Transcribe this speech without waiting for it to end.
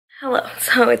Hello,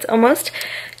 so it's almost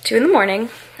 2 in the morning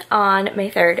on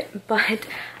May 3rd, but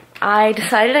I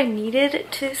decided I needed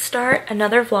to start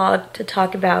another vlog to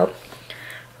talk about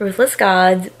Ruthless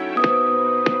Gods.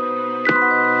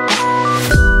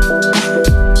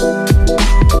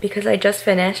 Because I just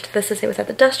finished. This is it without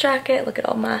the dust jacket. Look at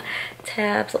all my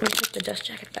tabs. Let me put the dust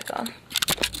jacket back on.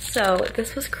 So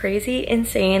this was crazy,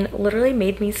 insane, literally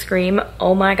made me scream,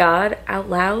 oh my god, out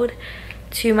loud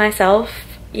to myself.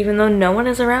 Even though no one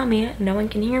is around me, no one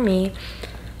can hear me,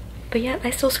 but yet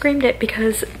I still screamed it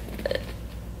because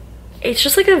it's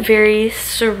just like a very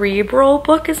cerebral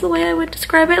book is the way I would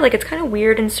describe it. Like, it's kind of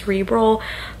weird and cerebral,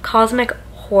 cosmic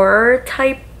horror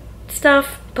type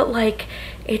stuff, but like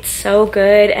it's so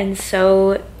good and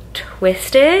so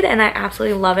twisted, and I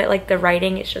absolutely love it. Like, the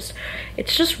writing, it's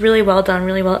just really well done,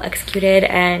 really well executed,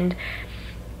 and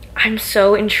I'm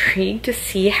so intrigued to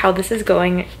see how this is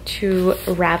going to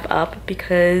wrap up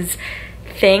because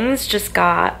things just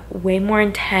got way more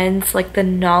intense. Like, the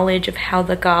knowledge of how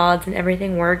the gods and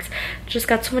everything works just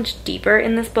got so much deeper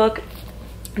in this book.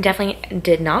 Definitely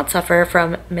did not suffer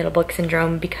from middle book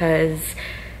syndrome because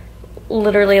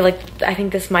literally, like, I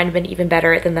think this might have been even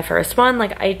better than the first one.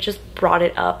 Like, I just brought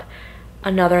it up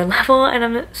another level and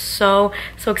I'm so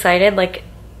excited. Like,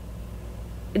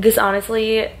 this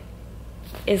honestly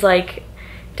is like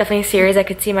definitely a series I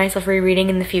could see myself rereading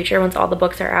in the future once all the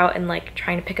books are out, and like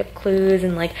trying to pick up clues,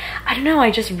 and like, I don't know, I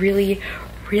just really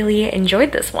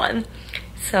enjoyed this one.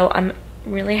 So I'm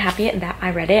really happy that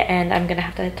I read it, and I'm gonna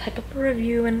have to type up a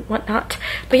review and whatnot.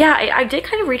 But yeah, I did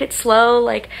kind of read it slow.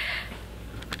 Like,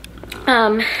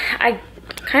 I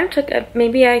kind of took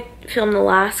maybe I filmed the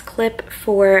last clip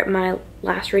for my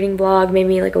last reading vlog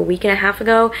maybe like a week and a half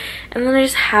ago, and then I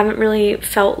just haven't really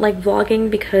felt like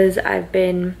vlogging because I've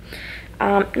been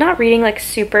not reading like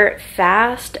super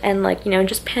fast, and like, you know,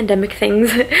 just pandemic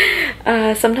things.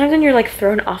 Sometimes when you're like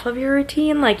thrown off of your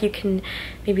routine, like, you can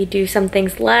maybe do some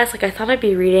things less. Like, I thought I'd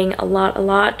be reading a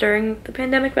lot during the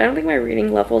pandemic, but I don't think my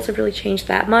reading levels have really changed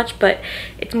that much. But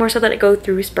it's more so that I go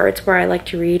through spurts where I like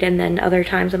to read, and then other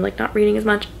times I'm like not reading as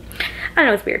much. I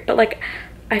know it's weird, but like,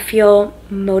 I feel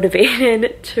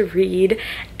motivated to read,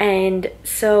 and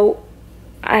so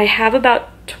I have about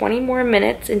 20 more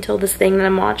minutes until this thing that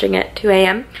I'm watching at 2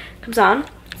 a.m. comes on.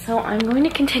 So I'm going to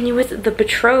continue with The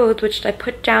Betrothed, which I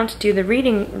put down to do the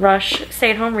reading rush,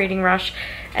 stay-at-home reading rush,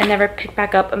 and never picked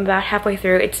back up. I'm about halfway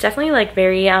through. It's definitely like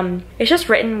very it's just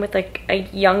written with like a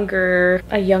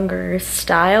younger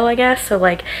style, I guess. So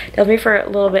like, definitely for a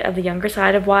little bit of the younger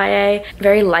side of YA.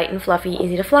 Very light and fluffy,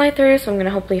 easy to fly through. So I'm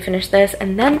gonna hopefully finish this,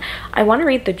 and then I want to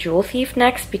read The Jewel Thief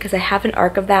next because I have an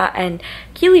arc of that, and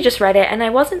Keely just read it, and I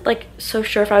wasn't like so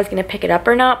sure if I was gonna pick it up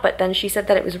or not, but then she said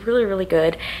that it was really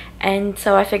good, and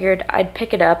so I figured I'd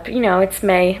pick it up. You know, it's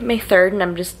May 3rd, and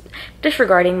I'm just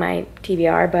disregarding my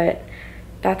TBR, but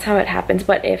that's how it happens.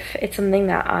 But if it's something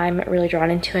that I'm really drawn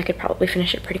into, I could probably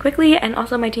finish it pretty quickly. And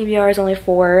also my TBR is only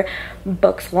 4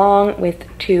 books long with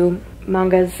 2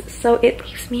 mangas, so it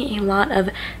leaves me a lot of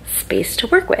space to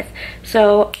work with.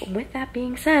 So with that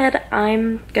being said,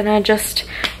 I'm gonna just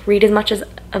read as much of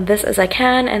this as I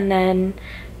can, and then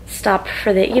stop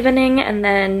for the evening, and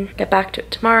then get back to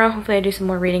it tomorrow. Hopefully I do some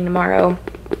more reading tomorrow,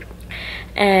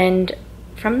 and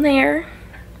from there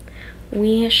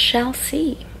we shall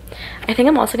see. I think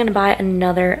I'm also going to buy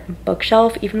another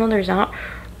bookshelf. Even though there's not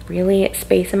really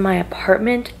space in my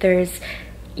apartment, there's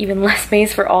even less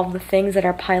space for all the things that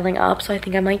are piling up. So I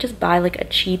think I might just buy like a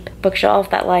cheap bookshelf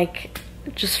that, like,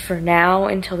 just for now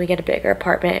until we get a bigger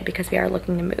apartment, because we are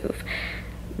looking to move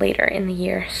later in the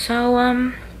year.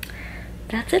 So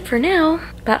that's it for now.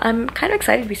 But I'm kind of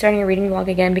excited to be starting a reading vlog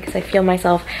again because I feel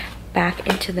myself back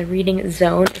into the reading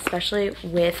zone, especially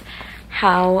with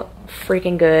how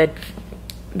freaking good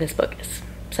this book is.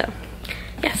 So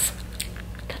yes,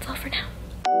 that's all for now.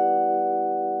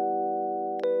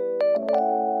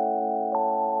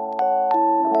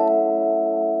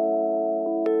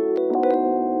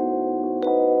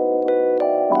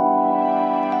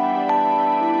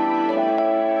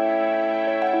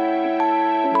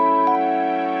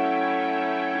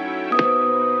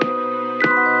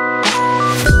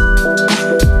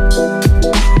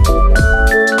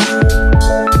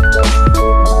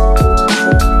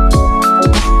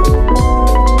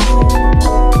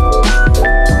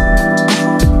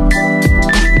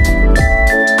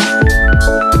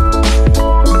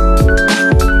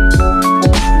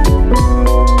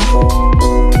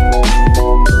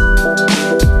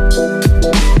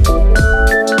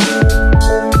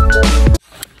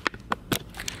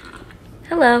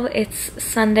 Hello, it's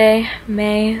Sunday,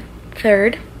 May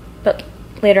 3rd, but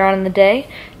later on in the day.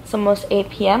 It's almost 8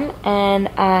 p.m. and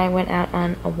I went out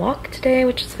on a walk today,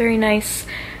 which is very nice.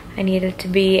 I needed to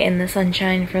be in the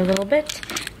sunshine for a little bit.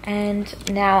 And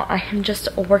now I am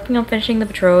just working on finishing The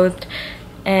Betrothed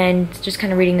and just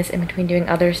kind of reading this in between doing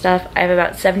other stuff. I have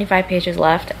about 75 pages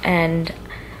left and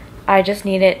I just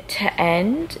need it to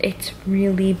end. It's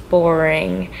really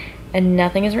boring and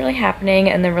nothing is really happening,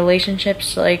 and the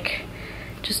relationships like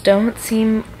just don't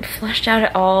seem fleshed out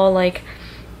at all. Like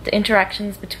the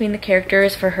interactions between the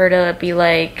characters, for her to be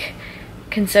like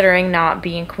considering not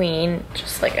being queen,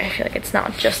 just like I feel like it's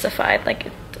not justified. Like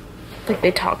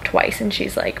they talk twice and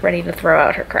she's like ready to throw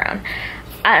out her crown.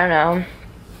 I don't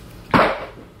know.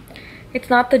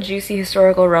 It's not the juicy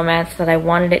historical romance that I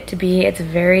wanted it to be. It's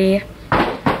very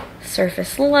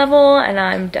surface level and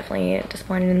I'm definitely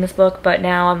disappointed in this book, but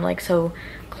now I'm like so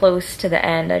close to the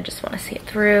end. I just want to see it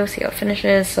through, see how it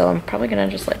finishes, so I'm probably gonna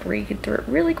just like read through it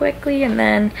really quickly and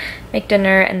then make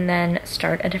dinner and then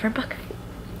start a different book.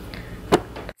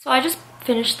 So I just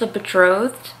finished The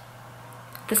Betrothed.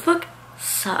 This book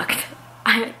sucked.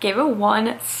 I gave it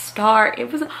 1 star.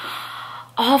 It was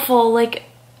awful. Like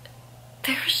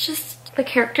there was just, the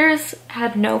characters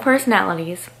had no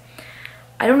personalities.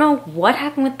 I don't know what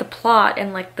happened with the plot,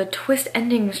 and like the twist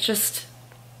ending was just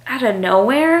out of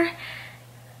nowhere,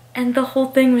 and the whole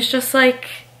thing was just like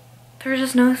there was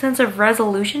just no sense of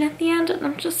resolution at the end, and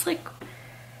I'm just like,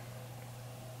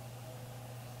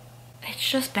 it's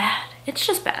just bad. It's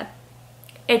just bad.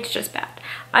 It's just bad.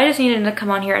 I just needed to come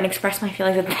on here and express my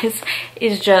feelings that this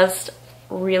is just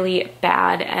really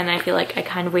bad, and I feel like I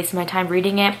kind of wasted my time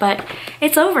reading it, but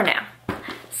it's over now.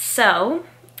 So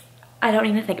I don't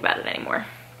even think about it anymore.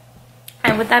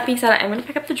 And with that being said, I'm gonna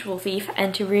pick up The Jewel Thief,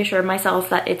 and to reassure myself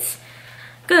that it's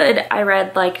good, I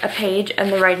read like a page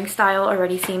and the writing style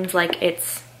already seems like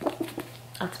it's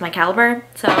up to my caliber.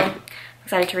 So I'm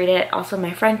excited to read it. Also,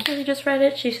 my friend Keely just read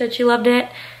it. She said she loved it.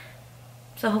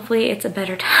 So hopefully it's a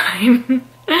better time.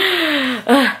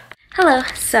 Hello,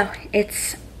 so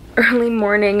it's early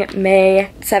morning,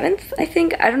 May 7th, I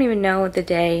think. I don't even know the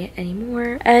day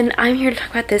anymore. And I'm here to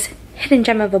talk about this hidden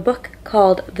gem of a book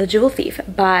called The Jewel Thief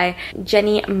by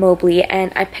Jenny Mobley.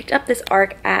 And I picked up this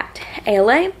arc at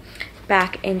ALA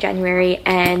back in January,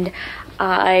 and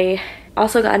I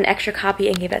also got an extra copy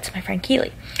and gave that to my friend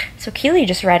Keely. So Keely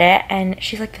just read it and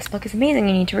she's like, this book is amazing,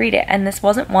 you need to read it. And this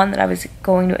wasn't one that I was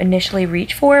going to initially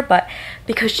reach for, but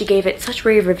because she gave it such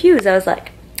rave reviews, I was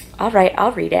like, all right,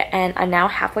 I'll read it. And I'm now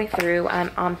halfway through.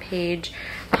 I'm on page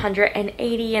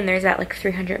 180 and there's at like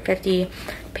 350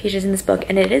 pages in this book,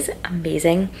 and it is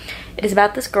amazing. It is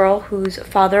about this girl whose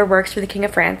father works for the King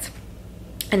of France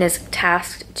and is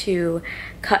tasked to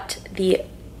cut the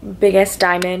biggest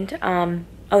diamond,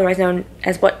 otherwise known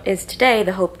as what is today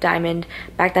the Hope Diamond.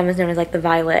 Back then was known as like the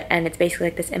Violet, and it's basically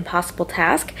like this impossible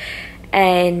task.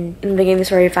 And in the beginning of the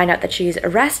story, you find out that she's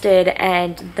arrested,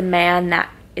 and the man that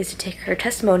is to take her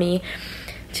testimony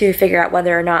to figure out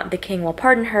whether or not the king will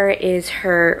pardon her is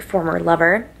her former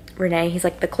lover, Renee. He's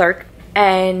like the clerk.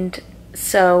 And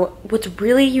so what's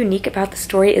really unique about the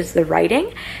story is the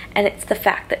writing, and it's the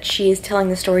fact that she is telling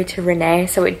the story to Renee.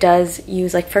 So it does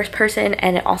use like first person,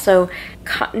 and it also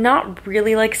not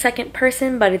really like second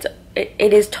person, but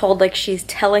it is told like she's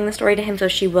telling the story to him, so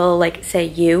she will like say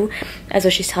you as though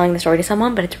she's telling the story to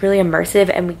someone, but it's really immersive,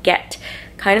 and we get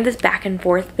kind of this back and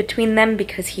forth between them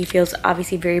because he feels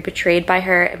obviously very betrayed by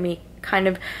her, and we kind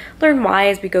of learn why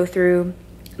as we go through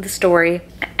the story.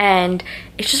 And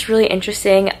it's just really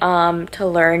interesting to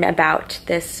learn about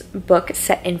this book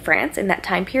set in France in that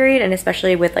time period, and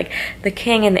especially with like the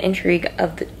king and the intrigue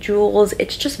of the jewels.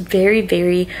 It's just very,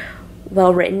 very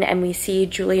well written, and we see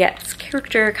Juliet's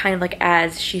character kind of like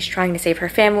as she's trying to save her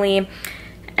family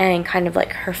and kind of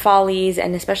like her follies,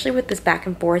 and especially with this back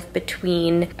and forth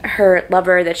between her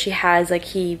lover that she has, like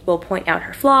he will point out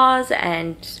her flaws,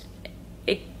 and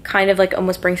it kind of like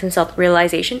almost brings some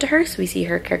self-realization to her, so we see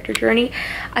her character journey.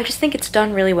 I just think it's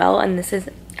done really well, and this is,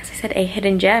 as I said, a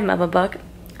hidden gem of a book.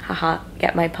 Haha,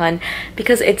 get my pun,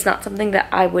 because it's not something that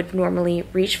I would normally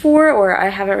reach for, or I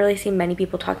haven't really seen many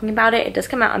people talking about it. It does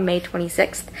come out on May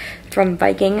 26th from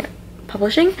Viking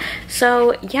Publishing.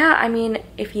 So yeah, I mean,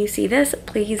 if you see this,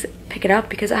 please pick it up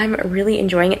because I'm really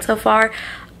enjoying it so far.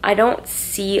 I don't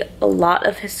see a lot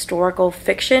of historical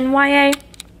fiction YA.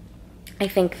 I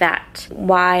think that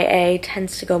YA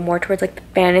tends to go more towards like the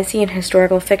fantasy, and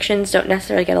historical fictions don't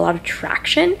necessarily get a lot of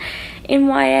traction in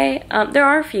YA. There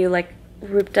are a few, like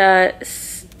Rupta,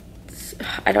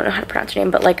 I don't know how to pronounce her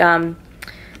name, but like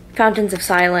Fountains of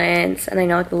Silence, and I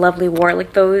know like The Lovely War,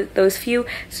 like those few.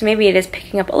 So maybe it is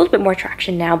picking up a little bit more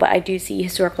traction now, but I do see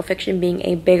historical fiction being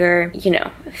a bigger, you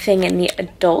know, thing in the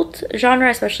adult genre,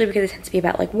 especially because it tends to be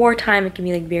about like wartime. It can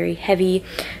be like very heavy.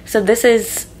 So this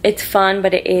is, it's fun,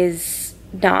 but it is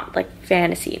not like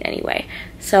fantasy in any way.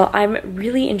 So I'm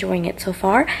really enjoying it so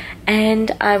far, and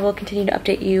I will continue to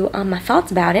update you on my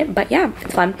thoughts about it. But yeah,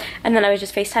 it's fun. And then I was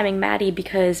just FaceTiming Maddie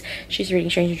because she's reading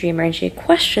Stranger Dreamer and she had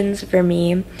questions for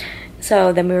me.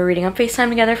 So then we were reading on FaceTime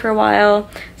together for a while.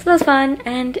 So that was fun.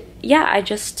 And yeah, I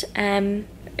just am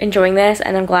enjoying this,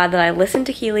 and I'm glad that I listened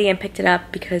to Keely and picked it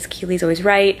up because Keely's always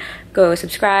right. Go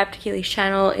subscribe to Keely's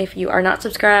channel if you are not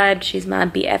subscribed. She's my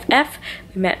BFF.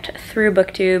 We met through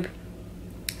BookTube.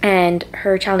 And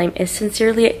her channel name is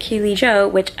Sincerely Keely Joe,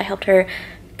 which I helped her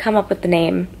come up with the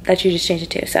name that she just changed it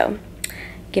to. So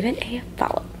give it a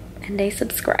follow and a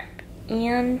subscribe.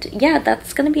 And yeah,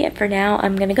 that's gonna be it for now.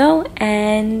 I'm gonna go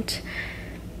and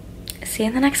see you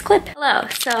in the next clip. Hello,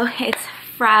 so it's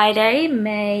Friday,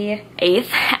 May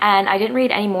 8th, and I didn't read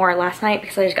any more last night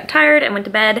because I just got tired and went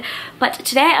to bed. But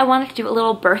today I wanted to do a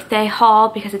little birthday haul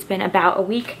because it's been about a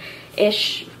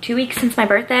week-ish, 2 weeks since my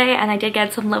birthday, and I did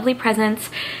get some lovely presents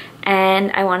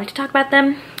and I wanted to talk about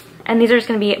them. And these are just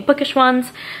gonna be bookish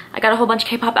ones. I got a whole bunch of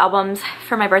K-pop albums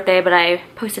for my birthday, but I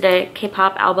posted a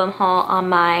K-pop album haul on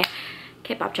my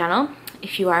K-pop channel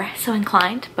if you are so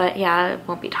inclined. But yeah, I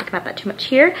won't be talking about that too much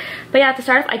here. But yeah, to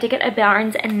start off, I did get a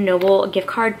Barnes & Noble gift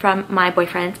card from my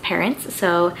boyfriend's parents,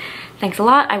 so thanks a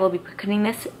lot. I will be putting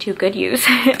this to good use.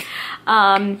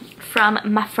 From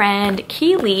my friend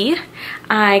Keely,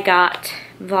 I got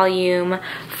volume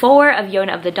 4 of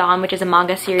Yona of the Dawn, which is a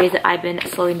manga series that I've been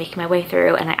slowly making my way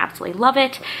through, and I absolutely love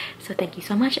it. So thank you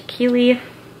so much, Keely.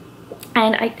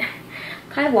 And I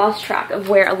kind of lost track of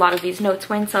where a lot of these notes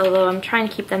went, so although I'm trying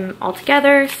to keep them all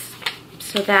together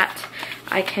so that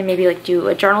I can maybe like do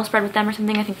a journal spread with them or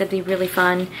something. I think that'd be really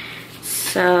fun.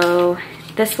 So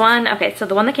this one, okay, so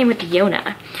the one that came with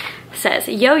Yona says,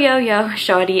 yo, yo, yo,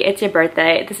 shawty, it's your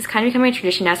birthday. This is kind of becoming a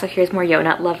tradition now, so here's more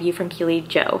Yona. Love you from Keely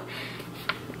Joe.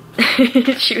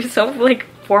 She was so like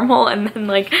formal and then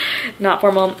like not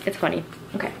formal. It's funny.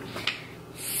 Okay,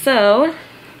 so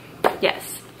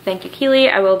yes, thank you, Keely.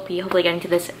 I will be hopefully getting to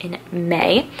this in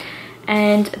May.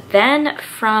 And then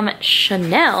from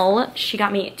Chanel, she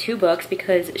got me 2 books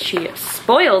because she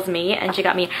spoils me, and she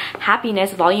got me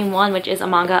Happiness Volume 1, which is a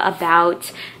manga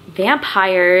about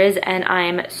vampires, and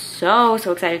I'm so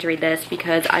excited to read this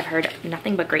because I've heard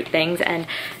nothing but great things, and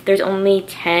there's only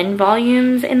 10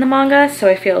 volumes in the manga, so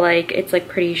I feel like it's like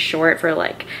pretty short for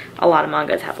like a lot of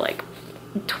mangas have like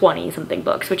 20 something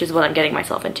books, which is what I'm getting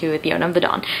myself into with Yona of the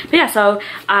Dawn. But yeah, so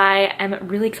I am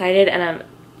really excited, and I'm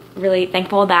really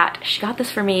thankful that she got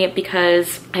this for me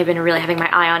because I've been really having my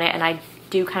eye on it, and I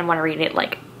do kind of want to read it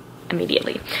like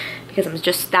immediately because I'm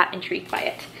just that intrigued by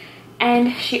it.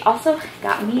 And she also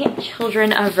got me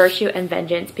Children of Virtue and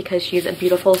Vengeance because she's a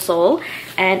beautiful soul.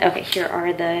 And okay, here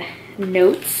are the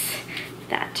notes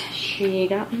that she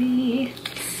got me.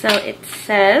 So it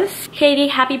says, Katie,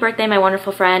 happy birthday, my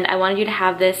wonderful friend. I wanted you to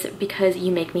have this because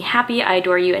you make me happy. I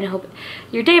adore you and hope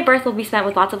your day of birth will be spent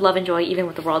with lots of love and joy, even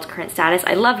with the world's current status.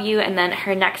 I love you. And then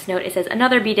her next note, it says,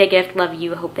 another B-Day gift. Love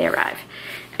you. Hope they arrive.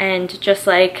 And just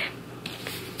like,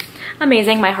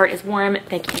 amazing. My heart is warm.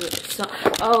 Thank you so,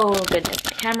 oh goodness,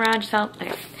 my camera just fell.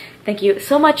 Okay. Thank you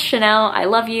so much, Chanel. I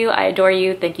love you. I adore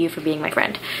you. Thank you for being my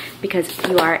friend because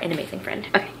you are an amazing friend.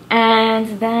 Okay.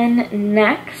 And then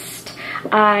next,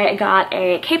 I got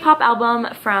a K-pop album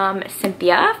from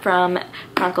Cynthia from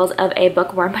Chronicles of a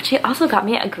Bookworm, but she also got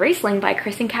me a Graceling by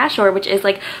Kristen Cashore, which is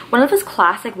like one of those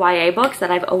classic YA books that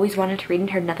I've always wanted to read and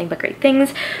heard nothing but great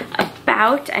things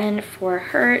about. And for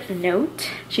her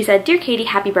note, she said, Dear Katie,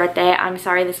 happy birthday. I'm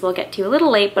sorry this will get to you a little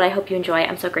late, but I hope you enjoy.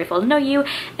 I'm so grateful to know you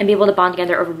and be able to bond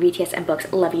together over BTS and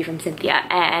books. Love you from Cynthia.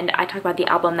 And I talked about the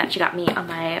album that she got me on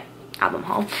my album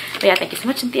haul. But yeah, thank you so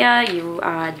much, Cynthia. You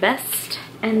are the best.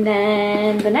 And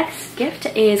then the next gift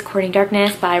is Courting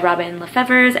Darkness by Robin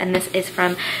Lefevre, and this is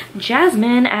from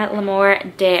Jasmine at L'Amour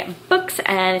des Books,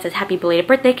 and it says, happy belated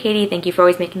birthday, Katie. Thank you for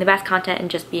always making the best content and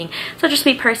just being such a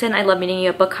sweet person. I love meeting you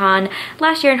at BookCon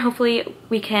last year, and hopefully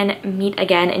we can meet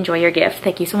again. Enjoy your gift.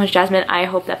 Thank you so much, Jasmine. I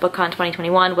hope that BookCon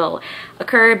 2021 will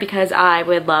occur because I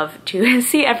would love to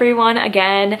see everyone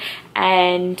again,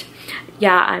 and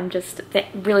yeah, I'm just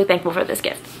really thankful for this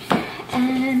gift.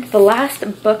 And the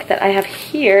last book that I have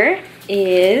here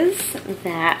is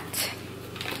that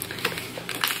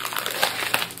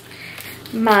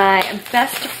My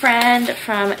best friend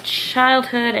from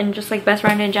childhood and just like best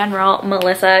friend in general,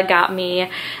 Melissa, got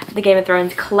me the Game of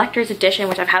Thrones Collector's Edition,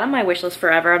 which I've had on my wish list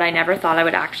forever and I never thought I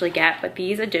would actually get, but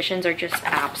these editions are just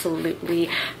absolutely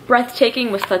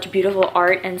breathtaking with such beautiful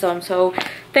art, and so I'm so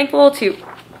thankful to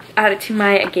add it to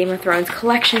my Game of Thrones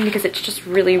collection because it's just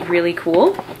really, really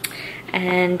cool,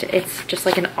 and it's just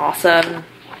like an awesome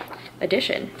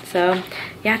edition. So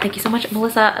yeah, thank you so much,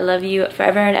 Melissa. I love you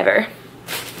forever and ever.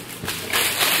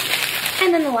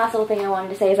 And then the last little thing I wanted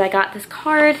to say is I got this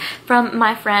card from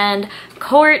my friend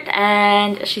Court,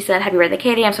 and she said, "Happy birthday,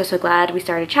 Katie. I'm so glad we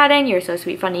started chatting. You're so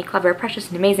sweet, funny, clever, precious,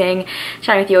 and amazing.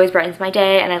 Chatting with you always brightens my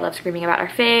day, and I love screaming about our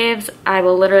faves. I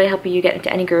will literally help you get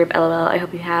into any group. LOL. I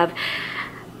hope you have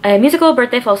a musical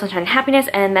birthday full of sunshine and happiness."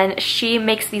 And then she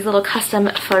makes these little custom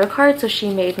photo cards, so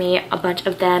she made me a bunch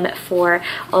of them for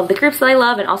all of the groups that I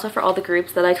love and also for all the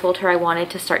groups that I told her I wanted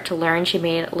to start to learn. She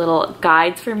made little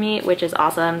guides for me, which is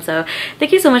awesome. So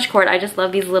thank you so much, Court. I just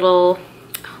love these little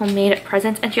homemade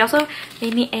presents. And she also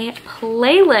made me a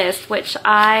playlist, which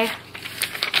I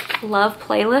love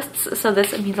playlists, so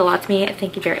this means a lot to me.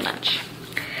 Thank you very much.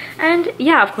 And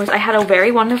yeah, of course, I had a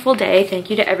very wonderful day. Thank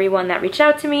you to everyone that reached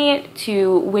out to me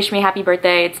to wish me happy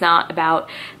birthday. It's not about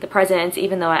the presents,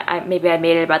 even though maybe I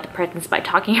made it about the presents by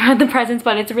talking about the presents,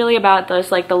 but it's really about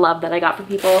just like the love that I got from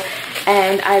people.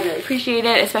 And I really appreciate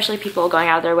it, especially people going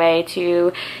out of their way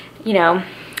to, you know,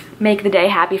 make the day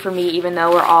happy for me, even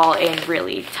though we're all in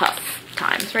really tough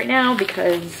times right now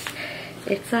because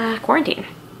it's quarantine.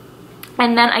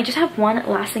 And then I just have one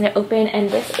last thing to open, and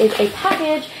this is a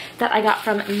package that I got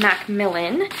from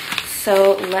Macmillan.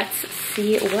 So let's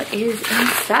see what is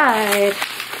inside.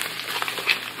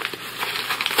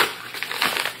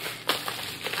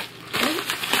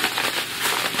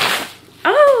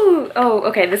 Oh,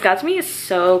 okay, this got to me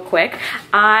so quick.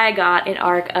 I got an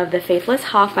arc of The Faithless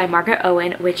Hawk by Margaret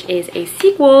Owen, which is a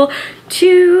sequel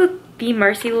to The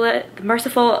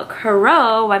Merciful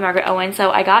Crow by Margaret Owen. So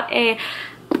I got a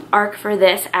arc for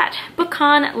this at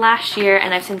BookCon last year,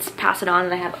 and I've since passed it on,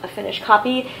 and I have a finished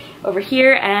copy over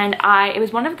here. And it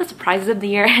was one of the surprises of the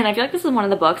year, and I feel like this is one of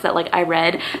the books that like I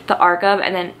read the arc of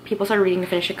and then people started reading the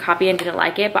finished copy and didn't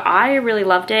like it, but I really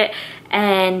loved it,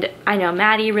 and I know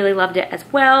Maddie really loved it as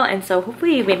well, and so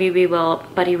hopefully maybe we will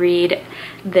buddy read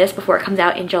this before it comes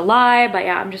out in July. But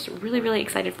yeah, I'm just really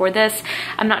excited for this.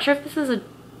 I'm not sure if this is a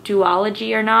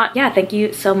duology or not. Yeah, thank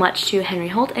you so much to Henry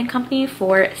Holt and Company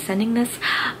for sending this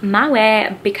my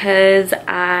way because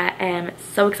I am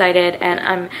so excited,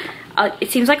 and it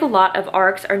seems like a lot of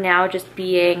arcs are now just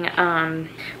being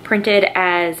printed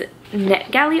as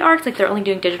NetGalley arcs, like they're only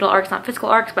doing digital arcs, not physical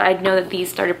arcs, but I know that these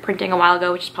started printing a while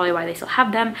ago, which is probably why they still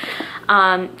have them.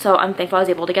 So I'm thankful I was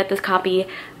able to get this copy.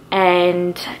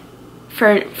 And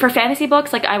for fantasy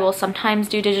books, like I will sometimes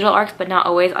do digital arcs, but not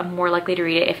always. I'm more likely to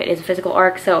read it if it is a physical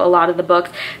arc. So a lot of the books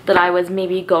that I was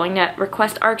maybe going to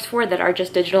request arcs for that are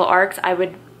just digital arcs, I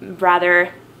would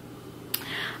rather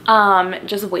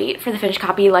just wait for the finished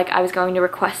copy. Like I was going to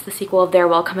request the sequel of There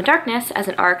Will Come a Darkness as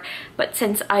an arc, but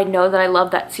since I know that I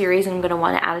love that series and I'm going to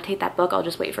want to annotate that book, I'll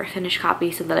just wait for a finished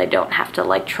copy so that I don't have to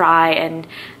like try and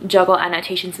juggle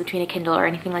annotations between a Kindle or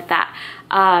anything like that.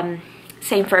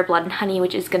 Same for Blood and Honey,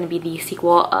 which is going to be the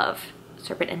sequel of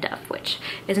Serpent and Dove, which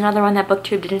is another one that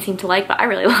BookTube didn't seem to like, but I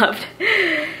really loved.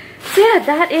 So yeah,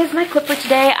 that is my clip for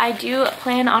today. I do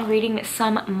plan on reading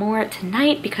some more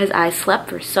tonight because I slept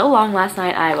for so long last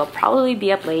night. I will probably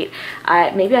be up late.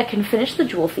 Maybe I can finish The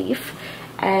Jewel Thief,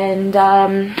 and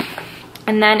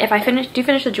then if I do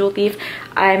finish The Jewel Thief,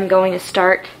 I'm going to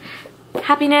start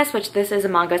Happiness, which this is a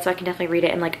manga, so I can definitely read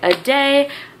it in like a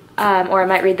day. Or I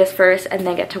might read this first and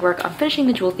then get to work on finishing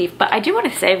The Jewel Thief. But I do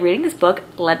want to say, reading this book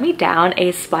led me down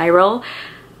a spiral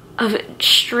of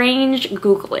strange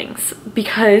Googlings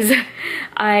because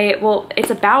it's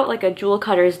about like a jewel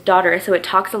cutter's daughter, so it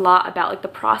talks a lot about like the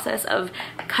process of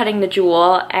cutting the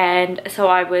jewel. And so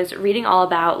I was reading all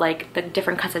about like the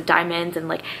different cuts of diamonds and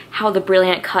like how the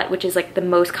brilliant cut, which is like the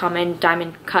most common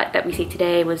diamond cut that we see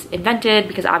today, was invented,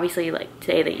 because obviously like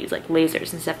today they use like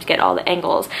lasers and stuff to get all the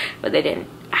angles, but they didn't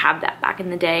have that back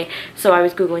in the day. So I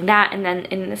was Googling that, and then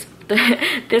in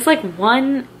this like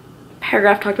one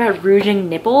paragraph talked about rouging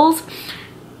nipples,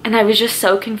 and I was just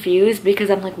so confused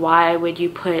because I'm like, why would you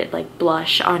put like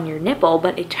blush on your nipple?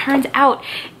 But it turns out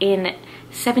in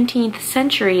 17th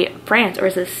century France, or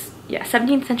is this, yeah,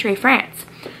 17th century France,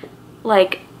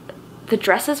 like the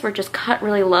dresses were just cut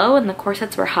really low and the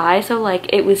corsets were high, so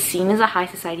like it was seen as a high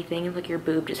society thing, and like your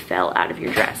boob just fell out of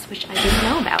your dress, which I didn't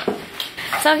know about.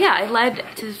 So yeah, it led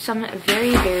to some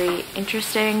very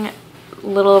interesting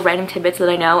little random tidbits that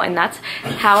I know, and that's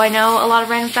how I know a lot of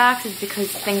random facts, is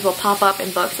because things will pop up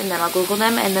in books and then I'll Google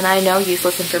them and then I know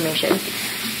useless information.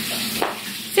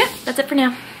 So yeah, that's it for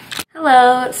now.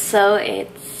 Hello, so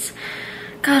it's,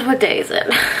 God, what day is it?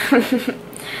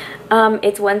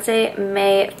 It's Wednesday,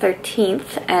 May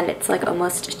 13th, and it's like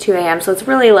almost 2 a.m. So it's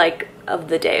really like of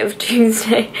the day of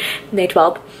Tuesday, May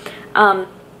 12th.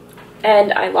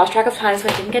 And I lost track of time, so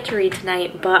I didn't get to read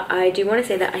tonight, but I do want to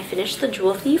say that I finished The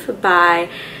Jewel Thief by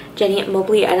Jenny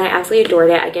Mobley, and I absolutely adored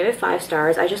it. I gave it 5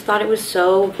 stars. I just thought it was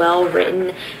so well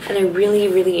written, and I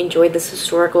really enjoyed this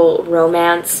historical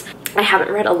romance. I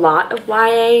haven't read a lot of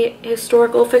YA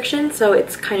historical fiction, so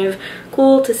it's kind of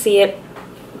cool to see it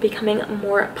becoming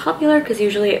more popular, because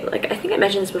usually, like I think I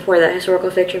mentioned this before, that historical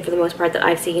fiction for the most part that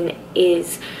I've seen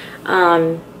is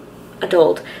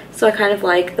adult. So I kind of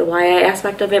like the YA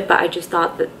aspect of it, but I just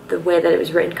thought that the way that it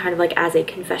was written kind of like as a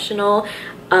confessional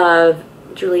of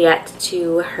Juliet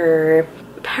to her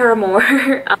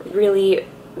paramour really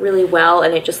well,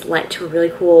 and it just lent to a really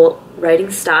cool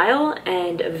writing style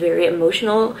and a very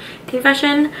emotional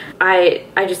confession. I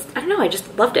don't know, I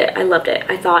just loved it. I loved it.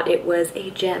 I thought it was a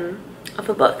gem of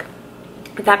a book.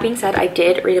 With that being said, I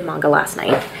did read a manga last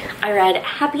night. I read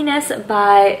Happiness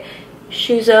by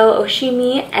Shuzo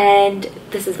Oshimi, and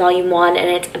this is volume 1, and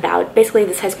it's about basically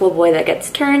this high school boy that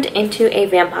gets turned into a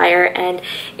vampire, and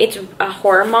it's a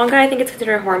horror manga. I think it's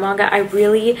considered a horror manga. I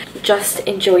really just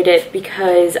enjoyed it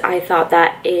because I thought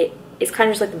that it is kind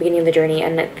of just like the beginning of the journey,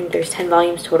 and I think there's 10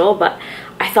 volumes total, but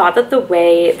I thought that the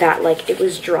way that like it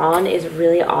was drawn is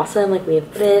really awesome. Like we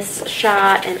have this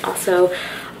shot, and also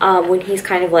when he's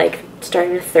kind of like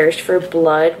starting to thirst for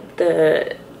blood,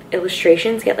 the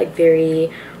illustrations get like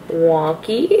very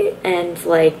wonky and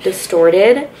like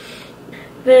distorted.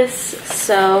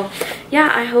 So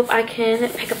yeah, I hope I can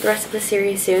pick up the rest of the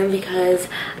series soon, because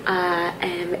I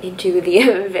am into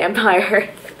the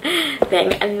vampire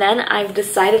thing. And then I've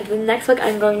decided the next book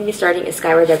I'm going to be starting is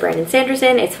Skyward by Brandon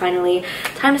Sanderson. It's finally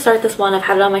time to start this one. I've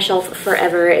had it on my shelf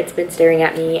forever. It's been staring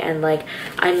at me, and like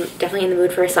I'm definitely in the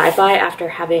mood for a sci-fi after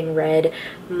having read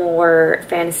more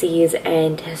fantasies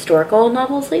and historical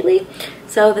novels lately.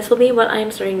 So this will be what I'm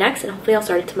starting next, and hopefully I'll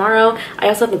start it tomorrow. I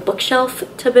also have a bookshelf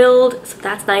to build, so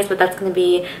that's nice, but that's going to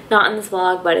be not in this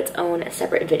vlog, but its own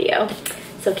separate video.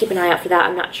 So keep an eye out for that.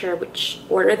 I'm not sure which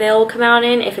order they'll come out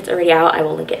in. If it's already out, I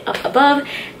will link it up above,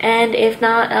 and if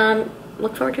not,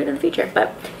 look forward to it in the future.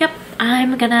 But yep,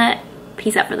 I'm gonna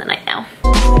peace out for the night now.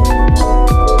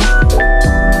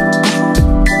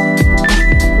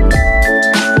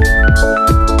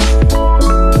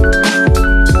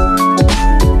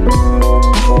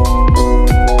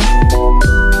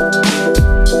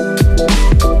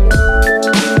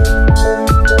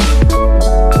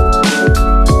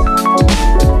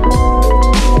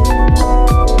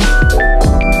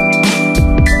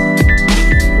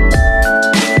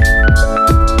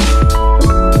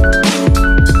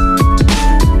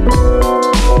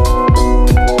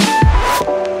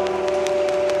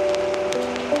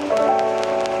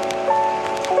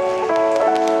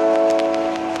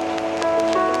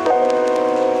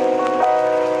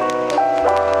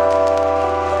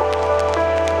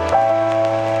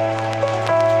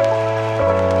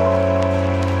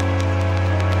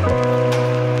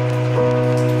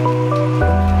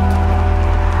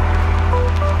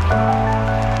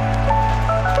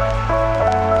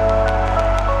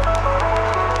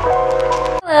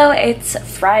 It's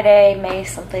Friday, May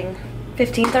something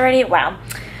 15th already. Wow.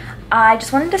 I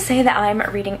just wanted to say that I'm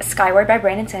reading Skyward by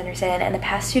Brandon Sanderson, and the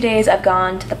past 2 days I've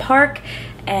gone to the park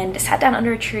and sat down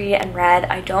under a tree and read.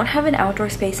 I don't have an outdoor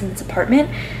space in this apartment,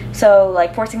 so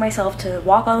like forcing myself to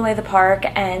walk all the way to the park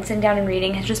and sitting down and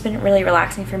reading has just been really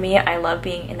relaxing for me. I love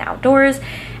being in the outdoors,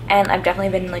 and I've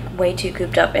definitely been like way too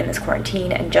cooped up in this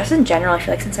quarantine, and just in general I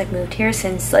feel like since I've moved here,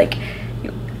 since like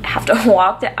have to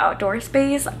walk to outdoor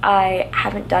space, I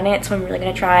haven't done it, so I'm really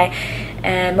gonna try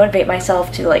and motivate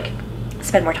myself to like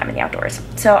spend more time in the outdoors.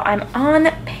 So I'm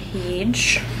on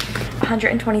page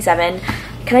 127.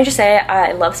 Can I just say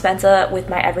I love Spensa with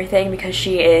my everything, because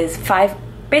she is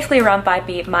basically around 5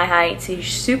 feet my height.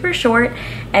 She's super short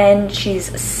and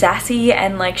she's sassy,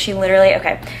 and like she literally,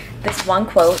 okay, this one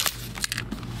quote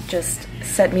just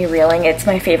set me reeling. It's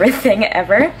my favorite thing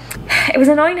ever. It was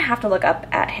annoying to have to look up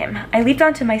at him. I leaped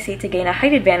onto my seat to gain a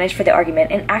height advantage for the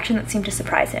argument, an action that seemed to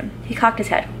surprise him. He cocked his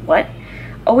head. What?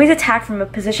 Always attack from a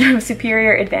position of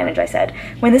superior advantage, I said.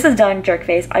 When this is done,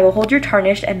 jerkface, I will hold your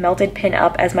tarnished and melted pin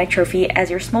up as my trophy as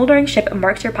your smoldering ship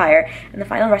marks your pyre and the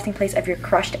final resting place of your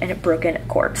crushed and broken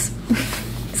corpse.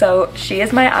 So she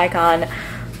is my icon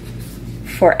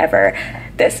forever.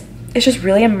 This it's just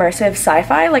really immersive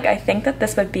sci-fi. Like, I think that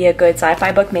this would be a good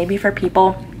sci-fi book, maybe for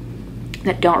people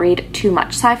that don't read too much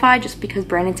sci-fi, just because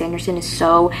Brandon Sanderson is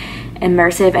so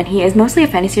immersive, and he is mostly a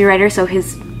fantasy writer, so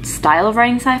his style of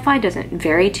writing sci-fi doesn't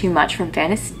vary too much from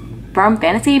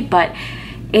fantasy, but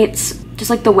it's just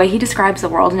like the way he describes the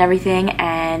world and everything,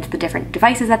 and the different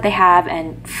devices that they have,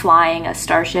 and flying a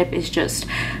starship is just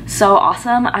so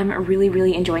awesome. I'm really,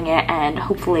 really enjoying it, and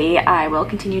hopefully I will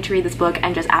continue to read this book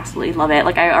and just absolutely love it.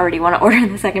 Like, I already want to order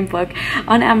the second book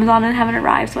on Amazon and have it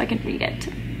arrive so I can read it.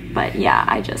 But yeah,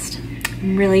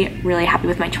 I'm really, really happy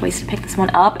with my choice to pick this one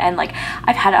up, and like,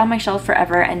 I've had it on my shelf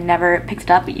forever and never picked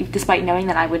it up, despite knowing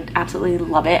that I would absolutely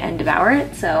love it and devour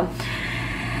it. So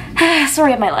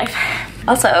story of my life.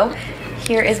 Also,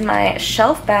 here is my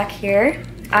shelf back here.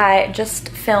 I just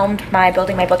filmed my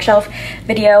building my bookshelf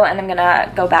video, and I'm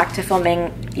gonna go back to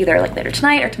filming either like later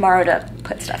tonight or tomorrow to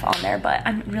put stuff on there, but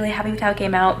I'm really happy with how it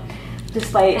came out.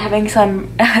 Despite having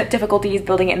some difficulties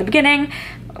building it in the beginning,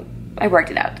 I worked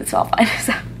it out. It's all fine.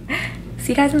 So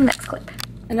see you guys in the next clip.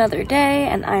 Another day,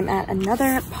 and I'm at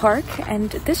another park, and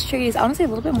this tree is honestly a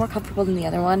little bit more comfortable than the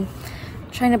other one.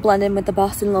 I'm trying to blend in with the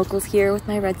Boston locals here with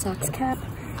my Red Sox cap,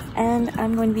 and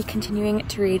I'm going to be continuing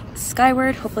to read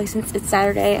Skyward. Hopefully, since it's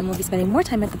Saturday and we'll be spending more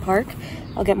time at the park,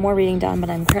 I'll get more reading done, but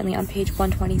I'm currently on page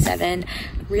 127.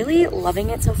 Really loving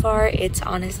it so far. It's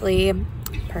honestly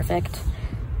perfect.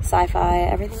 Sci-fi,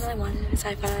 everything that I wanted in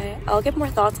sci-fi. I'll get more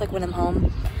thoughts like when I'm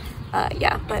home.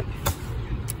 Yeah, but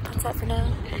that's that for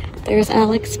now. There's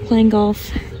Alex playing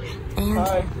golf, and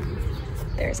hi.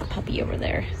 There's a puppy over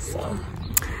there. So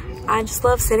I just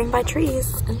love sitting by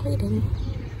trees and reading.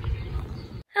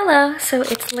 Hello, so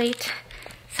it's late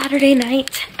Saturday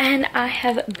night, and I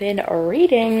have been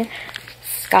reading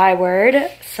Skyward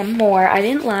some more. I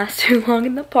didn't last too long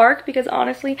in the park because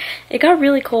honestly, it got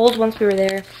really cold once we were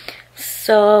there.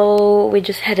 So we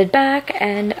just headed back,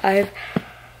 and I've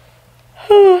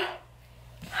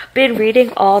been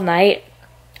reading all night.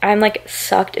 I'm like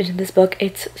sucked into this book.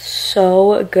 It's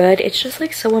so good. It's just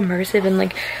like so immersive, and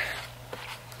like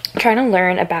trying to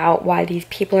learn about why these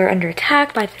people are under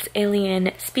attack by this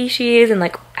alien species, and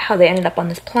like how they ended up on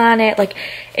this planet. Like,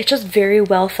 it's just very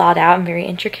well thought out and very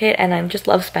intricate, and I just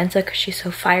love Spencer because she's so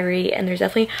fiery, and there's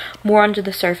definitely more under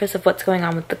the surface of what's going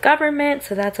on with the government,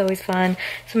 so that's always fun.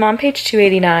 So I'm on page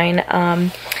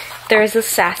 289. There's a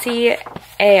sassy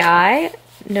AI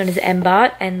known as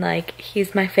Mbot, and like,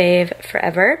 he's my fave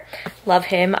forever. Love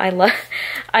him. I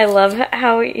love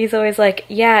how he's always like,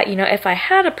 yeah, you know, if I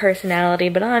had a personality,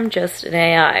 but I'm just an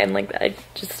AI, and like, I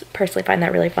just personally find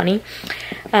that really funny.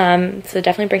 So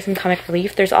definitely brings some comic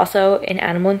relief. There's also an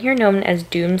animal in here known as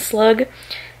Doom Slug,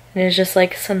 and it's just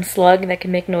like some slug that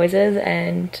can make noises,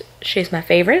 and she's my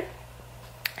favorite.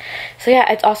 So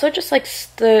yeah, it's also just like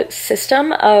the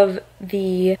system of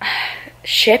the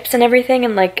ships and everything,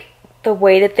 and like the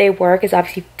way that they work is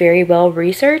obviously very well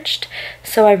researched,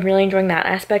 so I'm really enjoying that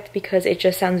aspect because it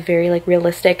just sounds very like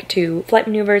realistic to flight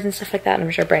maneuvers and stuff like that, and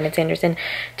I'm sure Brandon Sanderson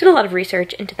did a lot of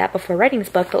research into that before writing this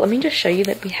book. But let me just show you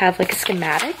that we have like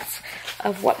schematics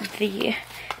of what the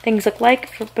things look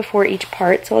like before each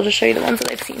part, so I'll just show you the ones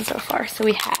that I've seen so far. So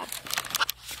we have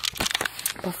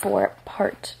before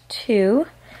part 2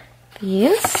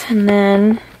 these, and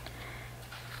then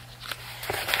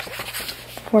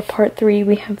for part 3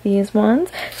 we have these ones.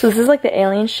 So this is like the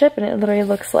alien ship, and it literally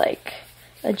looks like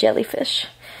a jellyfish.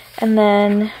 And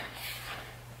then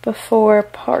before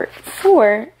part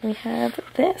 4 we have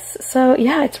this. So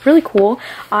yeah, it's really cool.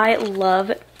 I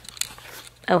love,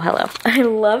 oh hello, I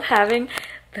love having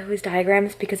those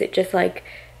diagrams because it just like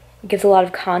gives a lot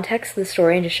of context to the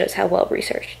story and just shows how well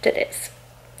researched it is.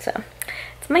 So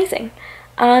it's amazing.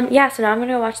 Yeah, so now I'm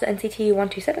gonna watch the NCT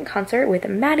 127 concert with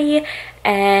Maddie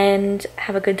and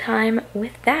have a good time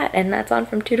with that, and that's on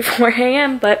from 2 to 4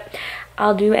 a.m. but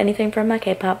I'll do anything for my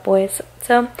K-pop boys.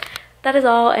 So that is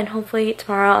all, and hopefully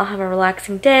tomorrow I'll have a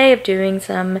relaxing day of doing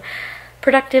some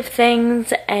productive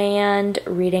things and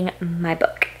reading my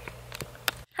book.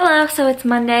 Hello, so it's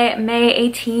Monday, May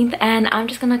 18th, and I'm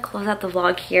just gonna close out the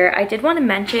vlog here. I did want to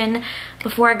mention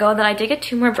before I go that I did get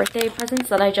 2 more birthday presents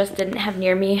that I just didn't have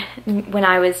near me when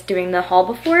I was doing the haul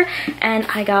before, and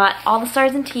I got All the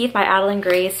Stars and Teeth by Adeline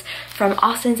Grace from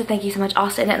Austin, so thank you so much,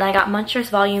 Austin, and I got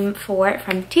Monstrous Volume 4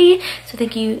 from T, so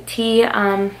thank you, T.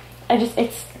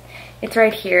 It's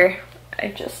right here. I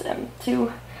just am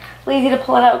too lazy to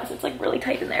pull it out because it's like really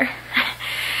tight in there.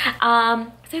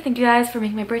 So thank you guys for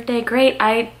making my birthday great.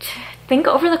 I think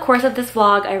over the course of this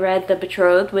vlog I read The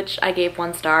Betrothed, which I gave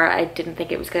 1 star. I didn't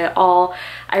think it was good at all.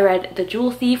 I read The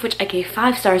Jewel Thief, which I gave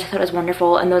 5 stars. I thought it was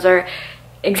wonderful, and those are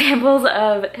examples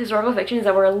of historical fictions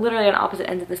that were literally on opposite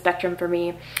ends of the spectrum for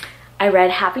me. I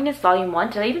read Happiness Volume 1.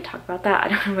 Did I even talk about that? I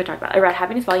don't know what I talked about. I read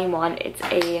Happiness Volume 1. It's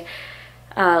a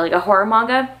like a horror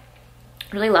manga.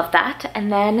 Really love that.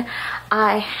 And then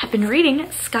I have been reading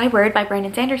Skyward by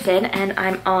Brandon Sanderson, and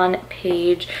I'm on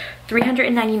page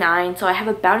 399, so I have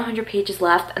about 100 pages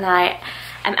left, and I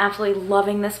am absolutely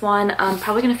loving this one. I'm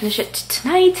probably gonna finish it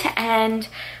tonight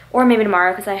or maybe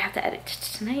tomorrow, because I have to edit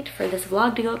tonight for this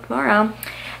vlog to go up tomorrow.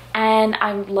 And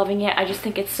I'm loving it. I just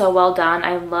think it's so well done.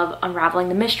 I love unraveling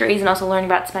the mysteries and also learning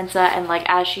about Spencer, and like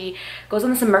as she goes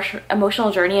on this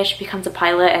emotional journey as she becomes a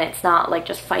pilot, and it's not like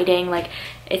just fighting, like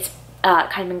it's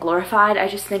kind of been glorified. I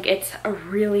just think it's a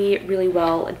really, really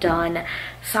well done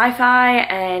sci-fi,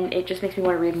 and it just makes me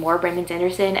want to read more Brandon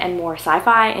Sanderson and more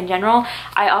sci-fi in general.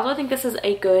 I also think this is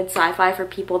a good sci-fi for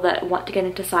people that want to get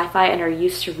into sci-fi and are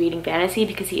used to reading fantasy,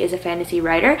 because he is a fantasy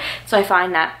writer. So I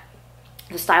find that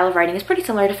the style of writing is pretty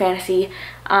similar to fantasy,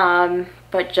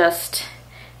 but just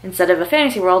instead of a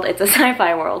fantasy world, it's a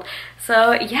sci-fi world.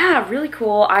 So yeah, really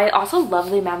cool. I also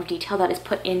love the amount of detail that is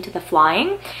put into the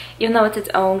flying. Even though it's its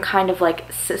own kind of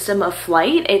like system of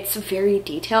flight, it's very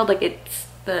detailed. Like it's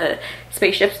the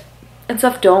spaceships and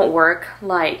stuff don't work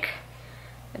like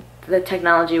the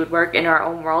technology would work in our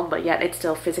own world, but yet it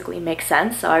still physically makes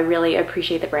sense. So I really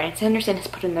appreciate that Brandon Sanderson has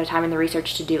put in their time and the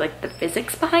research to do like the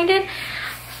physics behind it.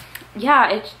 Yeah,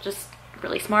 it's just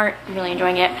really smart. I'm really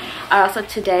enjoying it. I also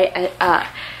today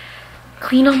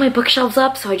clean all my bookshelves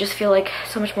up, so I just feel like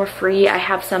so much more free. I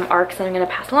have some arcs that I'm going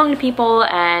to pass along to people,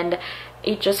 and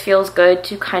it just feels good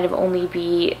to kind of only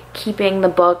be keeping the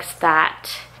books that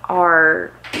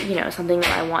are, you know, something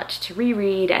that I want to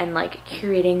reread, and like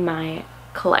curating my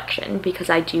collection, because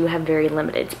I do have very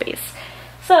limited space.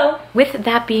 So with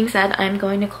that being said, I'm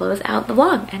going to close out the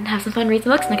vlog and have some fun, read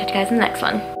some books, and I'll catch you guys in the next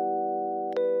one.